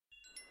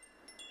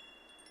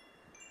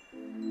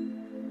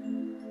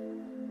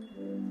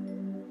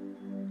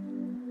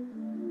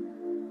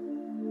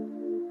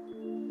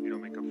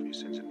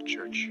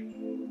church.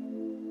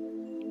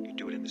 You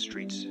do it in the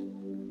streets.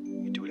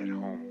 You do it at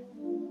home.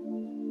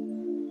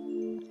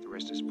 The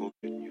rest is bullshit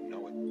and you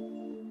know it.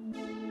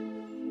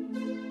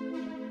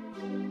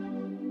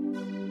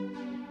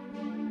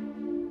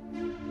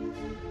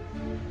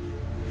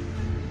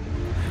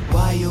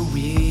 Why are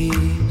we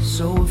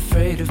so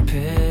afraid of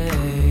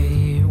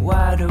pain?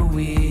 Why do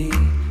we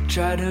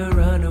try to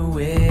run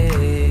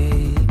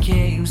away?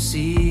 Can't you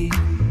see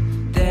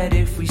that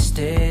if we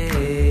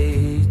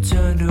stay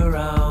turned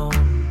around,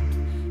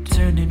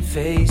 turned and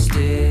faced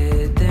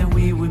it, then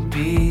we would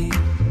be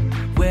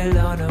well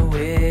on our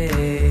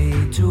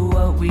way to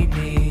what we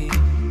need?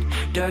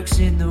 Dark's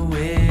in the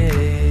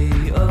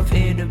way of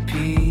inner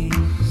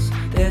peace.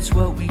 That's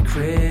what we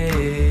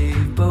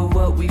crave, but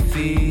what we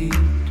feed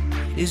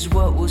is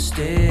what will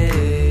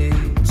stay.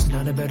 It's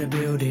not about a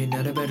building,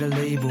 not about a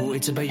label.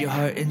 It's about your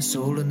heart and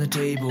soul on the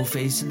table.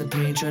 Facing the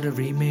pain, try to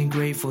remain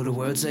grateful. The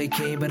world's like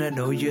Cain, but I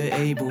know you're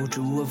able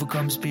to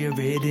overcome.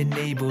 Spirit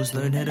enables.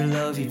 Learn how to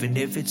love even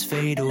if it's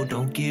fatal.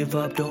 Don't give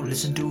up, don't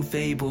listen to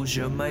fables.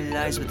 You're my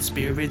lies, but the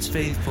spirit's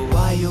faithful.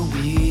 Why are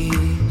we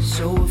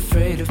so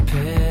afraid of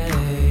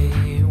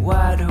pain?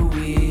 Why do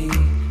we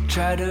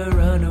try to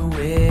run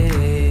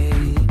away?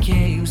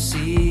 Can't you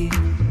see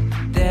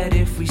that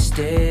if we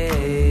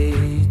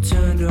stay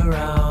turned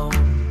around,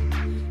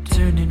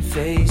 turned and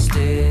faced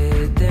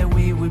it, then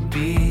we would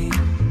be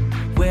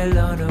well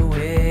on our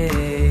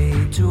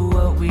way to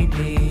what we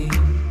need?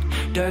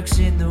 Dark's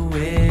in the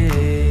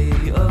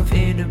way of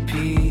inner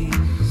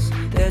peace.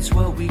 That's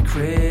what we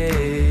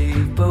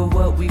crave, but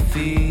what we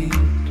feed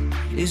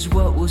is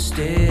what will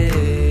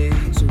stay.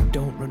 So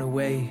don't run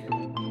away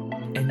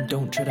and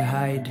don't try to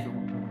hide,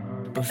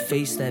 but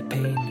face that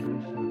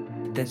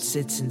pain that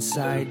sits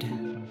inside.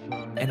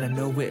 And I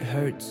know it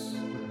hurts,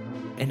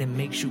 and it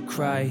makes you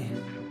cry,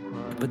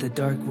 but the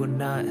dark will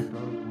not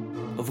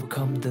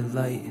overcome the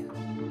light.